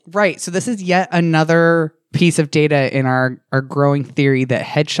Right. So this is yet another piece of data in our growing theory that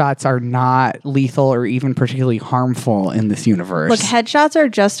headshots are not lethal or even particularly harmful in this universe. Look, headshots are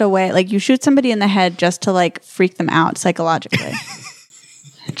just a way, like you shoot somebody in the head just to like freak them out psychologically.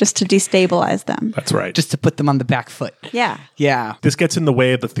 Just to destabilize them. That's right. Just to put them on the back foot. Yeah. Yeah. This gets in the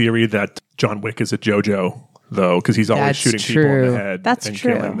way of the theory that John Wick is a JoJo, though, because he's always That's shooting people in true. the head That's and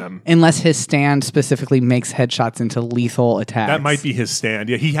true. killing them. Unless his stand specifically makes headshots into lethal attacks. That might be his stand.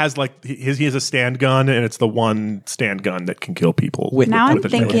 Yeah, he has like he has a stand gun, and it's the one stand gun that can kill people. Now I'm with a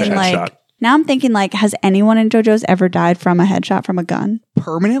thinking headshot. like, has anyone in JoJo's ever died from a headshot from a gun?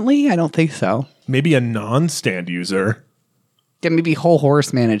 Permanently? I don't think so. Maybe a non-stand user. Yeah, maybe Whole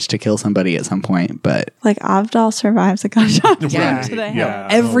Horse managed to kill somebody at some point, but Like Avdol survives a gunshot Yeah. to the head. Yeah,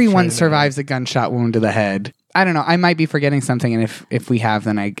 everyone okay. survives a gunshot wound to the head. I don't know. I might be forgetting something, and if we have,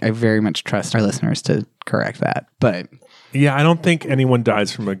 then I very much trust our listeners to correct that. But Yeah, I don't think anyone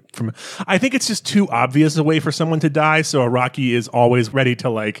dies from. I think it's just too obvious a way for someone to die. So Araki is always ready to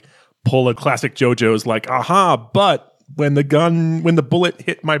like pull a classic JoJo's like, aha, but when the bullet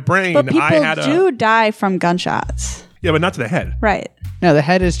hit my brain, But people I had do die from gunshots. Yeah, but not to the head. Right. no, the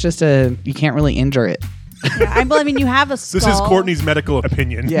head is just you can't really injure it. Yeah, I mean, you have a skull. This is Courtney's medical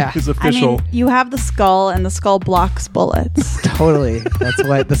opinion. Yeah. His I official. mean, you have the skull, and the skull blocks bullets. Totally. That's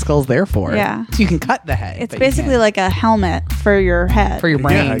what the skull's there for. Yeah. So you can cut the head. It's but you basically can't like a helmet for your head. for your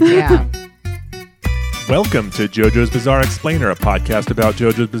brain. Yeah, Yeah. Welcome to JoJo's Bizarre Explainer, a podcast about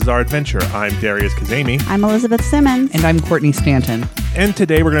JoJo's Bizarre Adventure. I'm Darius Kazemi, I'm Elizabeth Simmons. And I'm Courtney Stanton. and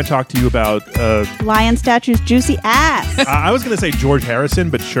today we're going to talk to you about. Lion Statue's juicy ass. I was going to say George Harrison,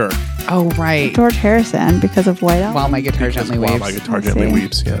 but sure. Oh, right. George Harrison, because of White Album. While My Guitar Gently While Waves. my guitar I gently see.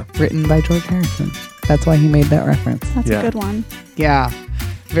 weeps. Yeah. Written by George Harrison. That's why he made that reference. That's Yeah. a good one. Yeah.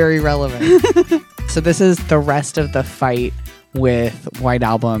 Very relevant. So this is the rest of the fight with White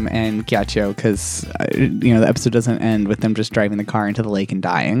Album and Gyacho because, the episode doesn't end with them just driving the car into the lake and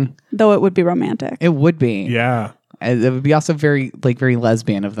dying. Though it would be romantic. It would be. Yeah. It would be also very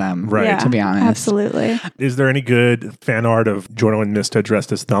lesbian of them, Right. Yeah, to be honest. Absolutely. Is there any good fan art of Jorno and Mista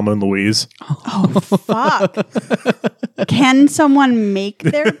dressed as Thelma and Louise? Oh, fuck. Can someone make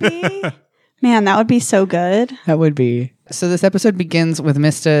there be? Man, that would be so good. That would be. So this episode begins with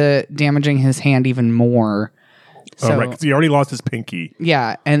Mista damaging his hand even more. So, Oh, right, because he already lost his pinky.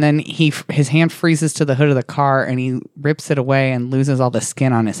 yeah, and then his hand freezes to the hood of the car and he rips it away and loses all the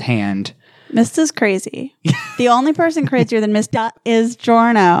skin on his hand. Mista's crazy. The only person crazier than Mista is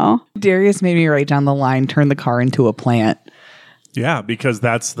Jorno. Darius made me write down the line, turn the car into a plant. Yeah, because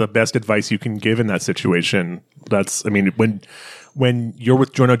that's the best advice you can give in that situation. When you're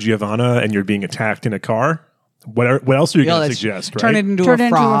with Giorno Giovanna and you're being attacked in a car, what else are you going to suggest, right? Turn it into Turn a it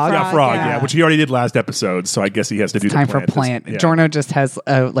into a frog. frog. Yeah, frog, Yeah. yeah, which he already did last episode, so I guess he has to do Time the for plant. plant. Yeah. Giorno just has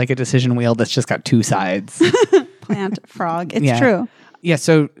a decision wheel that's just got two sides. Plant, frog. It's Yeah. true. Yeah,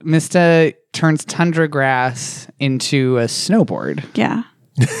 so Mista turns tundra grass into a snowboard. Yeah.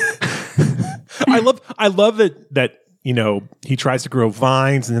 I love that he tries to grow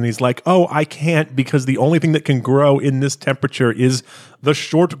vines and then he's like, oh, I can't because the only thing that can grow in this temperature is the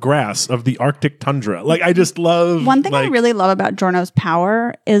short grass of the Arctic tundra. Like, I just love One thing I really love about Jorno's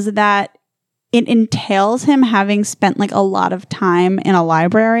power is that it entails him having spent like a lot of time in a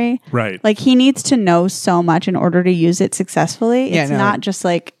library. right. Like he needs to know so much in order to use it successfully. Yeah, It's no. not just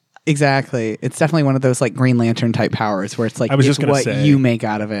like Exactly. It's definitely one of those like Green Lantern type powers where it's like I was it's just gonna what say. you make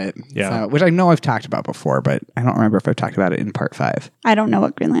out of it. Yeah. So, which I know I've talked about before, but I don't remember if I've talked about it in part 5. I don't know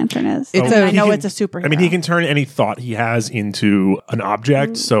what Green Lantern is. It's I know He it's a superhero. I mean, he can turn any thought he has into an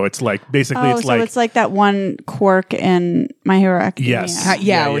object. So it's like basically it's like that one quirk in My Hero Academia. yes,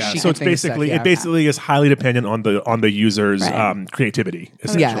 Yeah, where she So can it's think of stuff, basically yeah. it basically is highly dependent on the user's Right. creativity.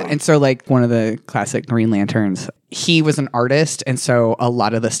 Essentially. Yeah, and so like one of the classic Green Lanterns, he was an artist, and so a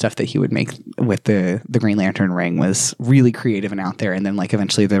lot of the stuff that he would make with the Green Lantern ring was really creative and out there. And then like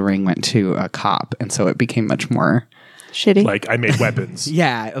eventually the ring went to a cop, and so it became much more. Shitty. like I made weapons.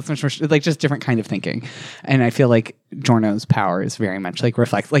 Yeah, it's much more like just different kind of thinking. And I feel like Jorno's power is very much like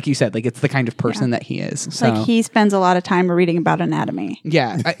reflects, like you said, like it's the kind of person that he is. So like he spends a lot of time reading about anatomy.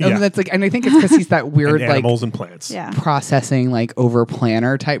 yeah, Yeah. that's like, and I think it's because he's that weird And like animals and plants. Yeah. processing like over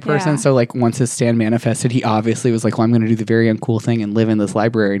planner type person. Yeah. So like once his stand manifested, he obviously was like, well, I'm going to do the very uncool thing and live in this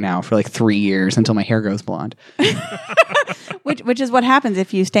library now for like 3 years until my hair goes blonde. Which is what happens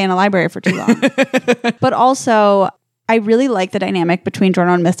if you stay in a library for too long. But also, I really like the dynamic between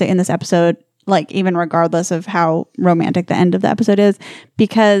Jorno and Mista in this episode, like even regardless of how romantic the end of the episode is,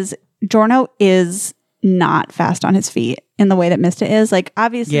 because Jorno is not fast on his feet in the way that Mista is. Like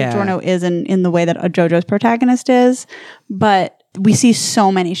obviously Yeah. Jorno is in the way that a JoJo's protagonist is, but we see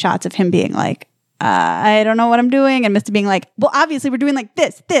so many shots of him being like, I don't know what I'm doing. And Mista being like, well, obviously we're doing like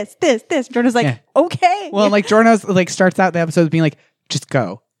this. Jordan's like, okay. Well, like Jorno's like starts out the episode being like, just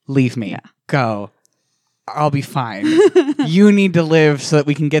go, leave me, go. I'll be fine. You need to live so that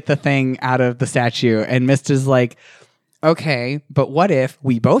we can get the thing out of the statue. And Mista's like, okay, but what if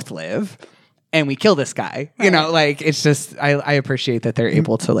we both live and we kill this guy? You know, like it's just I appreciate that they're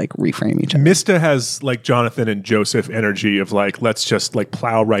able to like reframe each other. Mista has like Jonathan and Joseph energy of like, let's just like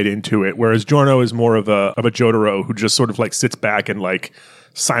plow right into it. Whereas Giorno is more of a Jotaro who just sort of like sits back and like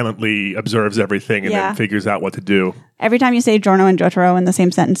silently observes everything and then figures out what to do. Every time you say Giorno and Jotaro in the same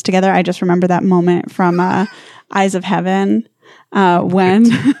sentence together, I just remember that moment from Eyes of Heaven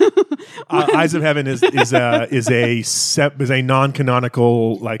when Eyes of Heaven is a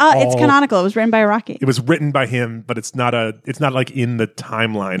non-canonical like. It's canonical. It was written by Araki. It was written by him, but it's not like in the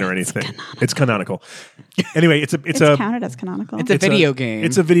timeline or anything. It's canonical. Anyway, it's counted as canonical. It's a video game.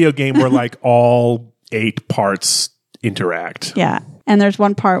 It's a video game where like all 8 parts interact. Yeah. And there's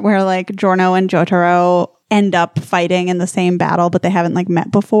one part where like Giorno and Jotaro end up fighting in the same battle, but they haven't like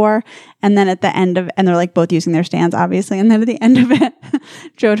met before. And then at the end of, and they're like both using their stands, obviously. And then at the end of it,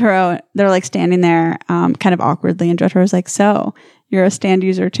 Jotaro, they're like standing there kind of awkwardly. And Jotaro's like, so you're a stand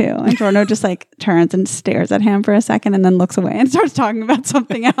user too. And Giorno just like turns and stares at him for a second and then looks away and starts talking about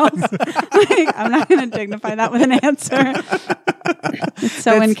something else. Like, I'm not going to dignify that with an answer. It's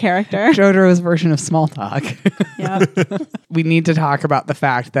so in character. Jotaro's version of small talk. Yep. We need to talk about the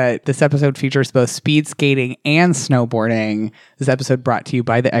fact that this episode features both speed skating and snowboarding. This episode brought to you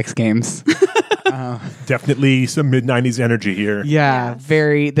by the X Games. Definitely some mid-90s energy here. Yeah,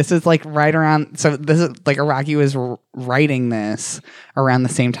 very. This is like right around. So this is like Araki was writing this around the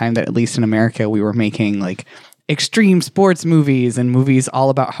same time that at least in America we were making like extreme sports movies and movies all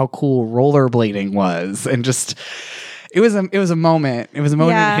about how cool rollerblading was, and just it was a moment. It was a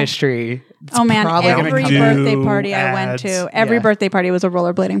moment in history. It's oh man! Every birthday party ads. I went to, every birthday party was a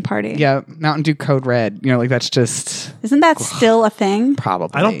rollerblading party. Yeah, Mountain Dew Code Red. You know, like that's just isn't that still a thing?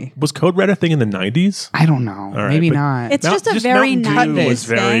 Probably. Was Code Red a thing in the 90s? I don't know. Right, maybe not. It's just a very Mountain Dew 90s was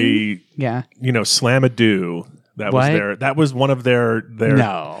very thing. Yeah. Slam-a-Dew. That What? was their. That was one of their.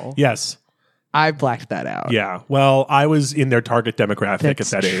 No. Yes. I blacked that out. Yeah. Well, I was in their target demographic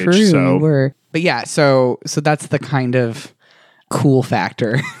That's at that age. true. So You were. But yeah, so that's the kind of cool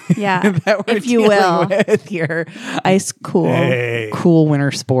factor. Yeah, that we're if you dealing will. with here. Ice cool. Hey. Cool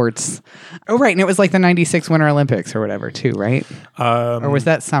winter sports. Oh, right. And it was like the 96 Winter Olympics or whatever, too, right? Or was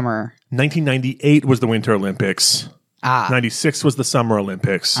that summer? 1998 was the Winter Olympics. 96 was the Summer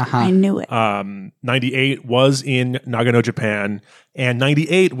Olympics. I knew it. 98 was in Nagano, Japan. And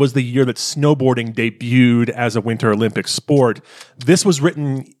 98 was the year that snowboarding debuted as a Winter Olympic sport. This was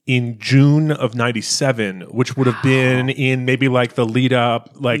written in June of 97, which would have been in maybe like the lead up,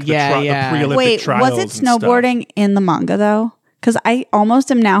 like the pre-Olympic Wait, trials. was it snowboarding in the manga though? Because I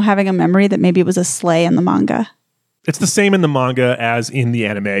almost am now having a memory that maybe it was a sleigh in the manga. It's the same in the manga as in the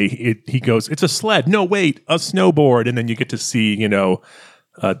anime. He goes, it's a sled. No, wait, a snowboard. And then you get to see,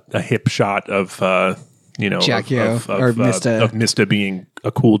 a hip shot of, Jackio or Mista. Of Mista being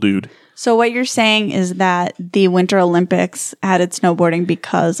a cool dude. So what you're saying is that the Winter Olympics added snowboarding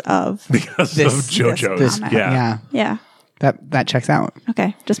because of Because This- of JoJo's. this comment. Yeah. Yeah. That checks out.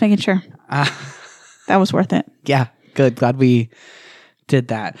 Okay, just making sure. That was worth it. Yeah. Good. Glad we did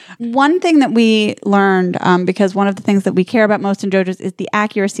that. One thing that we learned, because one of the things that we care about most in JoJo's is the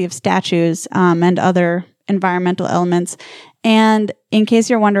accuracy of statues and other environmental elements. And in case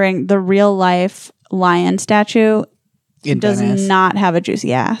you're wondering, the real life lion statue does Venice. not have a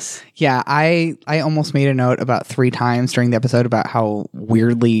juicy ass. Yeah, I almost made a note about 3 times during the episode about how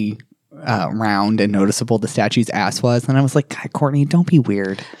weirdly round and noticeable the statue's ass was. And I was like, God, Courtney, don't be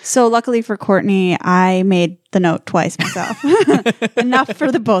weird. So luckily for Courtney, I made the note twice myself. Enough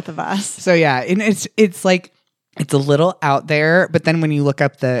for the both of us. So yeah, and it's like it's a little out there, but then when you look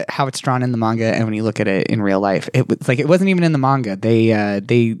up how it's drawn in the manga and when you look at it in real life, it was like it wasn't even in the manga.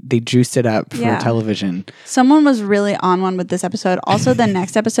 They juiced it up for television. Someone was really on one with this episode. Also, the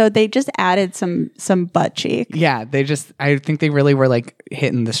next episode, they just added some butt cheek. Yeah, I think they really were like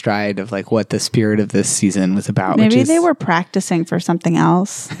hitting the stride of like what the spirit of this season was about. Maybe they were practicing for something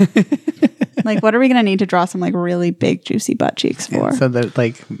else. Like, what are we going to need to draw some like really big juicy butt cheeks for? So that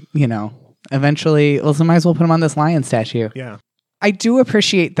eventually, so might as well put them on this lion statue. Yeah. I do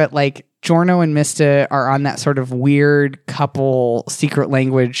appreciate that like Giorno and Mista are on that sort of weird couple secret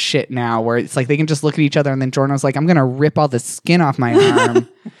language shit now where it's like they can just look at each other and then Giorno's like, I'm going to rip all the skin off my arm.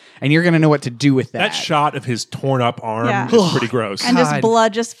 and you're going to know what to do with that. That shot of his torn up arm Yeah. is pretty gross. And just God.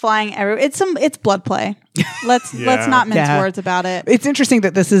 blood just flying everywhere. It's blood play. Let's not mince Yeah. words about it. It's interesting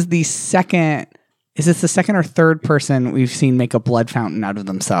that this is the second. Is this the second or third person we've seen make a blood fountain out of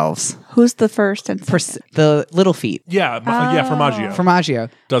themselves? Who's the first and second? The little feet. yeah, Formaggio. Formaggio.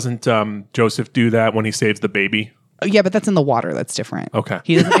 Doesn't Joseph do that when he saves the baby? Oh, yeah, but that's in the water. That's different. Okay.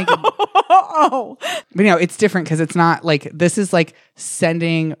 He doesn't make it. Oh, But it's different because it's not like this is like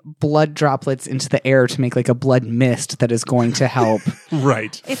sending blood droplets into the air to make like a blood mist that is going to help.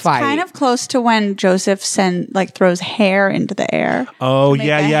 Right. it's Fight. kind of close to when Joseph throws hair into the air. Oh make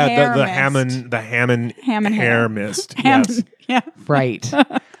yeah, a yeah. hair The Hammond Hammond hair hair. mist. Ham- Yes. Yeah. Right.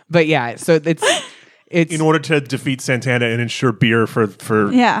 But yeah, so it's In order to defeat Santana and ensure beer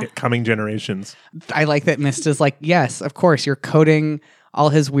for Yeah. coming generations. I like that Mist is like, yes, of course, you're coating all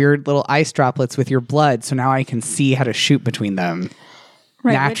his weird little ice droplets with your blood, so now I can see how to shoot between them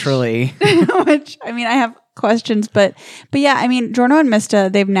Right, naturally. Which I mean, I have questions, but yeah, I mean, Giorno and Mista,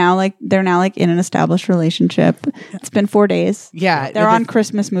 they're now in an established relationship. It's been 4 days. Yeah, They're on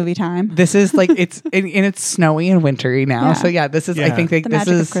Christmas movie time. This is like it's and it's snowy and wintry now. Yeah. So yeah, this is I Yeah. think The this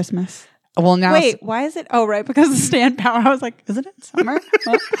magic is of Christmas. well now. Wait, why is it? Oh, right, because of stand power. I was like, isn't it summer?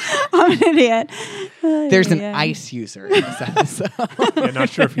 I'm an idiot. There's an Yeah. ice user in this episode. Yeah, not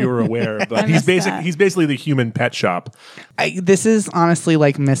sure if you were aware, but he's missed that. he's basically the human pet shop. This is honestly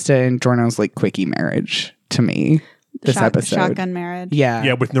like Mista and Giorno's like quickie marriage to me. This episode, Shotgun marriage. yeah,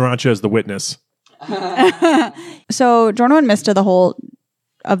 Yeah, with Narancia as the witness. So Giorno and Mista, the whole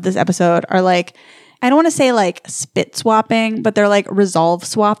of this episode are like, I don't want to say like spit swapping, but they're like resolve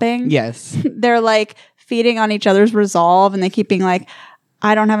swapping. yes, They're like feeding on each other's resolve, and they keep being like,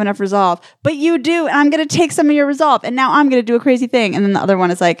 I don't have enough resolve, but you do, and I'm going to take some of your resolve, and now I'm going to do a crazy thing. And then the other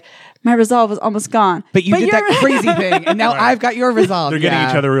one is like, my resolve was almost gone. but you did that you're- crazy thing, and now I've got your resolve. They're getting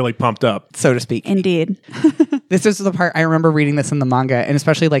each other really pumped up. so to speak. Indeed. This is the part I remember reading this in the manga, and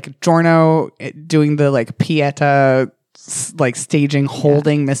especially like Giorno doing the like Pieta like staging,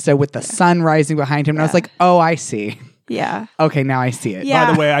 holding Mista with the sun rising behind him. And I was like, oh, I see. Yeah. Okay, now I see it. Yeah.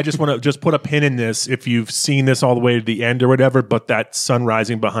 By the way, I just want to put a pin in this if you've seen this all the way to the end or whatever, but that sun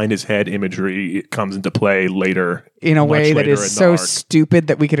rising behind his head imagery comes into play later. In a much way that later in is the so arc. stupid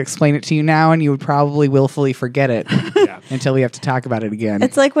that we could explain it to you now, and you would probably willfully forget it until we have to talk about it again.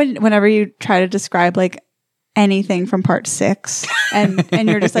 It's like whenever you try to describe like anything from part 6 and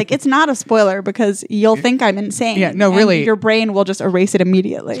you're just like, it's not a spoiler because you'll think I'm insane. Yeah, no, and really. your brain will just erase it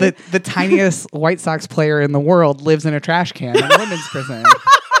immediately. the tiniest White Sox player in the world lives in a trash can in a women's prison.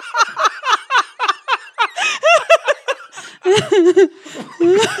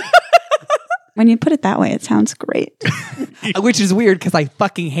 When you put it that way, it sounds great. Which is weird because I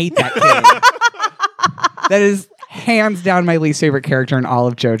fucking hate that kid. That is hands down my least favorite character in all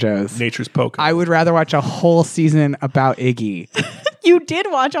of JoJo's. Nature's poke. I would rather watch a whole season about Iggy. You did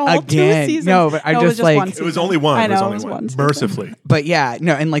watch a whole Again. 2 seasons. No, but I it was just, like- one It was season. only one. I It know, was it only was one. one season. Mercifully. But yeah,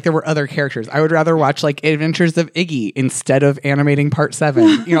 no, and like there were other characters. I would rather watch like Adventures of Iggy instead of animating part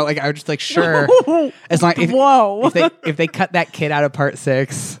 7. You know, like I would just like sure, as long Whoa. if they cut that kid out of part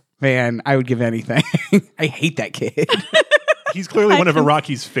 6, man, I would give anything. I hate that kid. He's clearly one of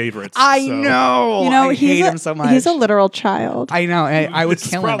Iraqi's favorites. I so- know. You know, I hate him so much. He's a literal child. I know. I would This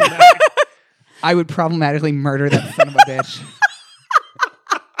is kill him. problematic. I would problematically murder that son of a bitch.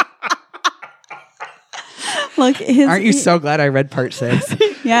 Look, Aren't you so glad I read part 6?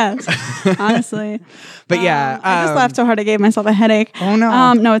 Yes, honestly. But yeah, I just laughed so hard I gave myself a headache. Oh,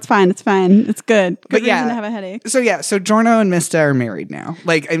 no. No, it's fine. It's fine. It's good. Good But yeah. reason to have a headache. So Giorno and Mista are married now.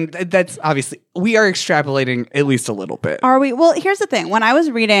 Like, and that's obviously we are extrapolating at least a little bit. Are we? Well, here's the thing. When I was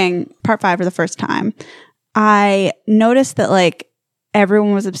reading part 5 for the first time, I noticed that like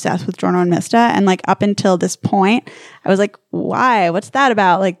everyone was obsessed with Giorno and Mista, and like up until this point, I was like, "Why? What's that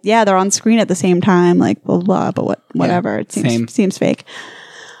about?" Like, yeah, they're on screen at the same time, like blah blah, but whatever. It same. seems fake.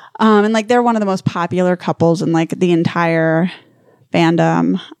 And like they're one of the most popular couples in like the entire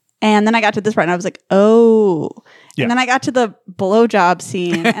fandom. And then I got to this part, and I was like, "Oh." Yeah. And then I got to the blowjob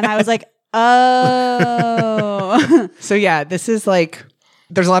scene, and I was like, "Oh." So yeah, this is like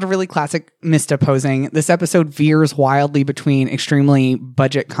there's a lot of really classic Mista posing. This episode veers wildly between extremely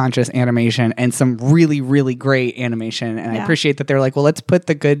budget conscious animation and some really, really great animation. And I Yeah. appreciate that they're like, well, let's put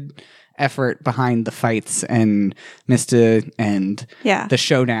the good effort behind the fights and Mista and Yeah. the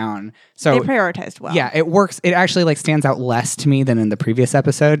showdown. So They prioritized well. yeah, it works. It actually like stands out less to me than in the previous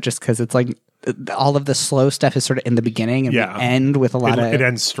episode, just because it's like all of the slow stuff is sort of in the beginning, and Yeah. we end with a lot of It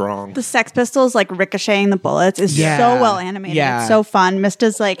ends strong. The Sex Pistols like ricocheting the bullets is Yeah. so well animated. Yeah. It's so fun.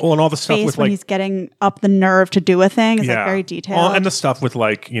 Mista's like Well, and all the stuff face with, when like- he's getting up the nerve to do a thing is like very detailed. Well, and the stuff with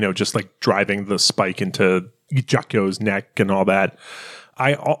like, just like driving the spike into Jakyo's neck and all that.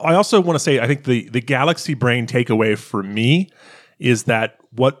 I also want to say, I think the Galaxy Brain takeaway for me is that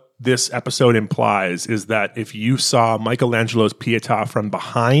what this episode implies is that if you saw Michelangelo's Pietà from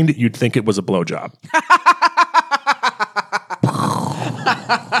behind, you'd think it was a blowjob.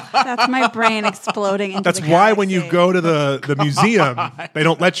 That's my brain exploding into That's the why when you galaxy. go to the museum, they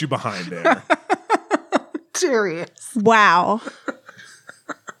don't let you behind there. serious, Wow.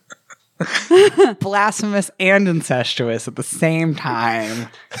 blasphemous and incestuous at the same time.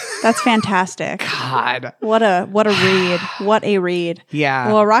 That's fantastic. God, What a read. What a read.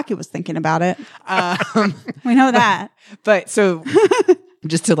 Yeah. Well, Rocky was thinking about it. We know that. but so.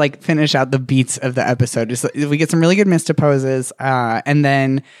 Just to like finish out the beats of the episode, just we get some really good Mista poses, and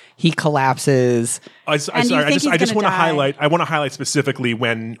then he collapses. And you think he's I just gonna want to die. highlight. I want to highlight specifically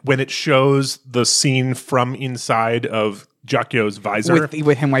when it shows the scene from inside of Jakyo's visor.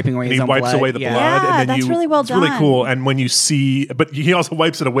 With him wiping away And his he own wipes blood. away the blood, Yeah, and then that's really well it's really done. cool. And when you see, but he also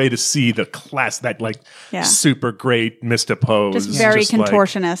wipes it away to see the class that like Yeah. super great Mista pose, Just very like-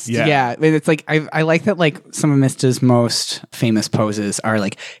 contortionist. yeah. Yeah, and it's like I like that. Like some of Mista's most famous poses are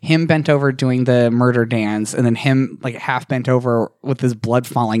like him bent over doing the murder dance, and then him like half bent over with his blood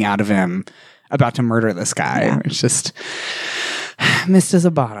falling out of him, about to murder this guy. Yeah. It's just Mista's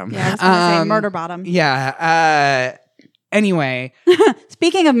a bottom. Yeah, I was going to say murder bottom. Yeah. Anyway,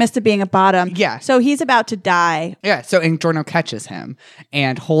 Speaking of Mista being a bottom, Yeah. so he's about to die. yeah. So and Giorno catches him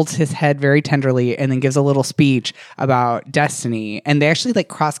and holds his head very tenderly, and then gives a little speech about destiny. And they actually like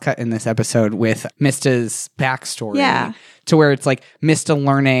cross-cut in this episode with Mista's backstory. Yeah. To where it's like Mista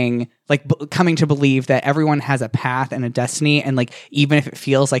learning, like coming to believe that everyone has a path and a destiny, and like even if it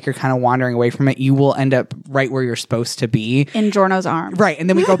feels like you're kind of wandering away from it, you will end up right where you're supposed to be. In Giorno's arms. Right. And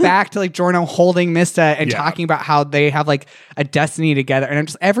then we go back to like Giorno holding Mista and Yeah. talking about how they have like a destiny together. And I'm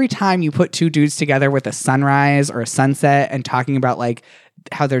just every time you put two dudes together with a sunrise or a sunset and talking about like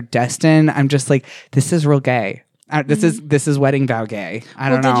how they're destined, I'm just like, this is real gay. This is wedding vow gay. I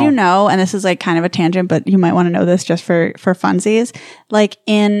don't know. Did you know, and this is like kind of a tangent, but you might want to know this just for funsies, like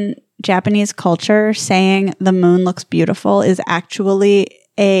in Japanese culture, saying the moon looks beautiful is actually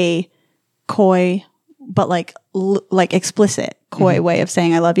a coy but like explicit coy way of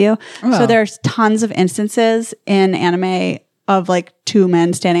saying I love you. Oh. So there's tons of instances in anime of like two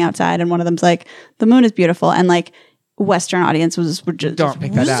men standing outside and one of them's like, the moon is beautiful, and like Western audience would just Don't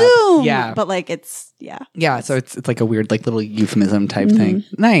pick that up. zoom. Yeah. But like it's Yeah, so it's like a weird like little euphemism type thing.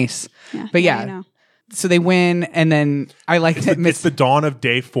 Nice. But now yeah. you know. So they win, and then I like that It's the dawn of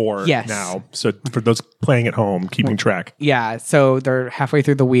day 4 Yes. now. So for those playing at home, keeping track, yeah, so they're halfway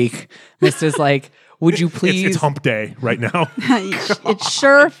through the week. Mista's like, would you please it's hump day right now. It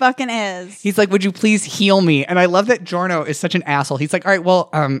sure fucking is. He's like, would you please heal me? And I love that Giorno is such an asshole. He's like, all right, well,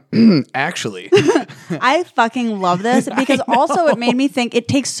 actually. I fucking love this because also it made me think it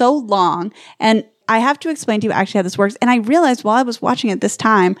takes so long. And I have to explain to you actually how this works. And I realized while I was watching it this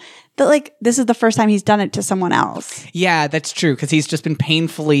time that like this is the first time he's done it to someone else. Yeah, that's true, because he's just been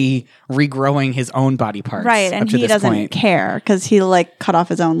painfully regrowing his own body parts. Right. up And to he this doesn't point. care because he'll like cut off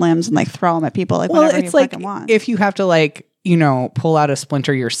his own limbs and like throw them at people like Well, whenever it's he like fucking wants. if you have to like, pull out a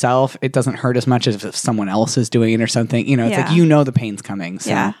splinter yourself, it doesn't hurt as much as if someone else is doing it or something. It's Yeah. like, the pain's coming. So.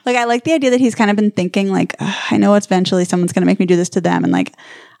 Yeah. Like I like the idea that he's kind of been thinking like, I know eventually someone's going to make me do this to them. And like,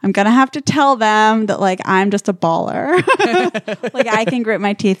 I'm going to have to tell them that like, I'm just a baller. Like I can grit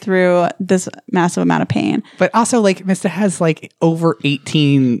my teeth through this massive amount of pain. But also, like, Mista has like over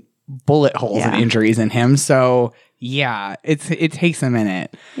 18 bullet holes and Yeah. injuries in him. So yeah, it takes a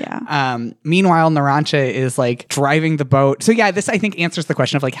minute. Yeah. Meanwhile, Narancia is like driving the boat. So yeah, this I think answers the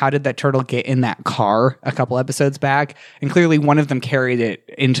question of like, how did that turtle get in that car a couple episodes back? And clearly one of them carried it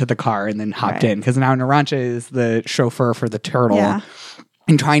into the car and then hopped Right. in, because now Narancia is the chauffeur for the turtle Yeah.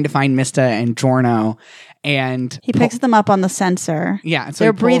 and trying to find Mista and Giorno. And He picks them up on the sensor. Yeah, so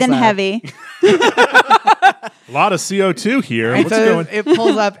They're he pulls breathing up. heavy. A lot of CO2 here. And What's so going? it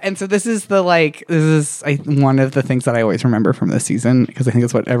pulls up, and so this is one of the things that I always remember from this season, because I think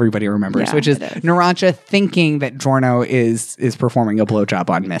it's what everybody remembers, Yeah, which is it is. Narancia thinking that Giorno is performing a blowjob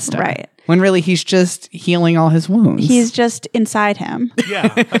on Mista, Right. When really he's just healing all his wounds. He's just inside him, Yeah,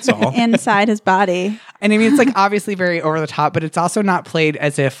 that's all. inside his body. and I mean, it's like obviously very over the top, but it's also not played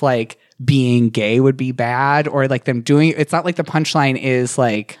as if like being gay would be bad, or like them doing. It's not like the punchline is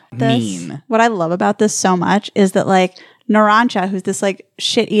like mean. What I love about this so much is that like Narancia, who's this like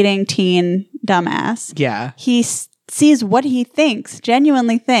shit-eating teen dumbass. Yeah. He sees what he thinks,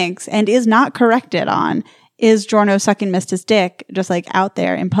 genuinely thinks, and is not corrected on is Giorno sucking Mista's dick just like out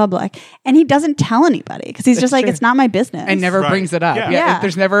there in public. And he doesn't tell anybody because he's just like, true. it's not my business. And never Right. brings it up. Yeah. Yeah.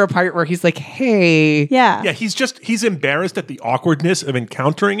 There's never a part where he's like, hey. Yeah. Yeah, he's embarrassed at the awkwardness of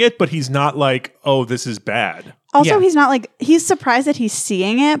encountering it, but he's not like, oh, this is bad. Also, Yeah. he's not like, he's surprised that he's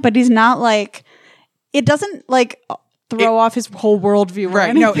seeing it, but he's not like, it doesn't like throw off his whole worldview. Or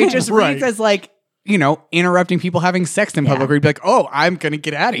Right. No, anything. it just Right. reads as like, interrupting people having sex in public Yeah. where you'd be like, oh, I'm going to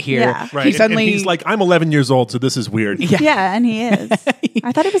get out of here. Yeah. Right. He And- suddenly, and he's like, I'm 11 years old, so this is weird. Yeah, and he is.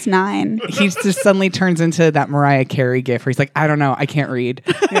 I thought he was 9. he just suddenly turns into that Mariah Carey gif where he's like, I don't know, I can't read.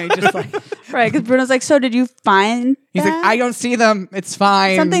 He just like, Right, because Bruno's like, so did you find he's like, that? I don't see them. It's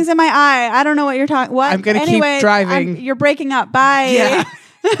fine. Something's in my eye. I don't know what you're talking. What? I'm gonna keep Anyway, driving. you're breaking up. Bye. Yeah.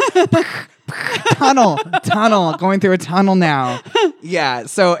 tunnel, going through a tunnel now. Yeah.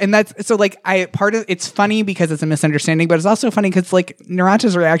 So, and that's, so like, it's funny because it's a misunderstanding, but it's also funny because like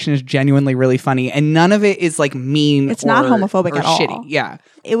Naranci's reaction is genuinely really funny and none of it is like mean. It's not homophobic or at all. shitty. Yeah.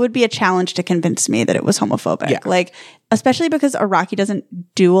 It would be a challenge to convince me that it was homophobic. Yeah. Like, especially because Araki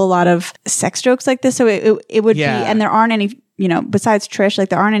doesn't do a lot of sex jokes like this. So it would Yeah. be, and there aren't any, besides Trish, like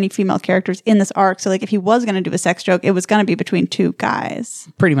there aren't any female characters in this arc. So like if he was going to do a sex joke, it was going to be between 2 guys.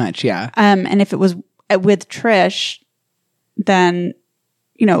 Pretty much. Yeah. And if it was with Trish, then,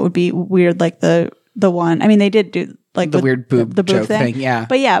 it would be weird. Like the one, I mean, they did do like The weird boob the joke thing, yeah.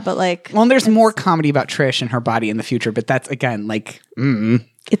 But like, Well, and there's more comedy about Trish and her body in the future, but that's again like,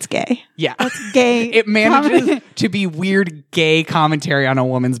 it's gay. yeah. Gay. It manages comedy. to be weird gay commentary on a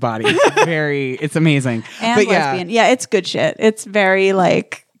woman's body. It's amazing. And but lesbian. Yeah, it's good shit. It's very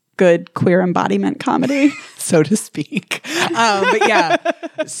like good queer embodiment comedy. so to speak. But yeah,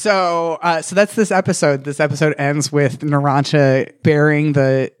 so that's this episode. This episode ends with Narancia bearing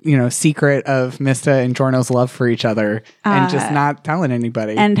the secret of Mista and Giorno's love for each other and just not telling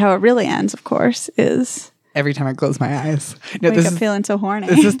anybody. And how it really ends, of course, is Every time I close my eyes, no, wake this up is feeling so horny.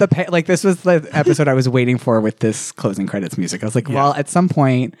 this is this was the episode I was waiting for with this closing credits music. I was like, well, at some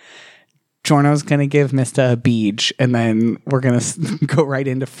point. Giorno's gonna give Mista a beach, and then we're gonna go right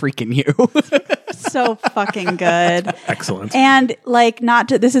into freaking you. so fucking good. Excellent. And like,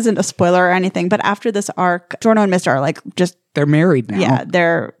 this isn't a spoiler or anything, but after this arc, Giorno and Mista are like just They're married now. yeah,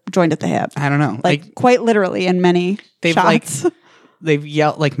 they're joined at the hip. I don't know. Like quite literally in many they've shots. they've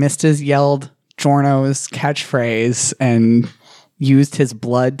yelled like Mista's yelled Giorno's catchphrase and used his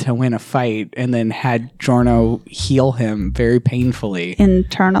blood to win a fight, and then had Giorno heal him very painfully.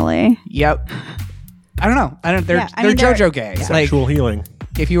 Internally. Yep. I don't know. They're Yeah, I mean, they're- JoJo gay. Like, Sexual healing.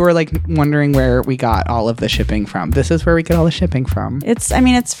 if you were like wondering where we got all of the shipping from, this is where we get all the shipping from.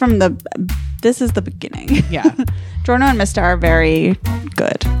 It's from this is the beginning. Yeah. Giorno and Mista are very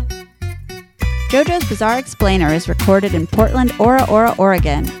good. JoJo's Bizarre Explainer is recorded in Portland, Ora,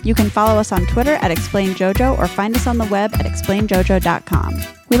 Oregon. You can follow us on Twitter at ExplainJoJo or find us on the web at explainjojo.com.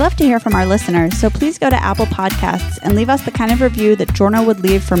 We love to hear from our listeners, so please go to Apple Podcasts and leave us the kind of review that Giorno would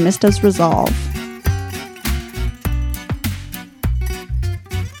leave for Mista's resolve.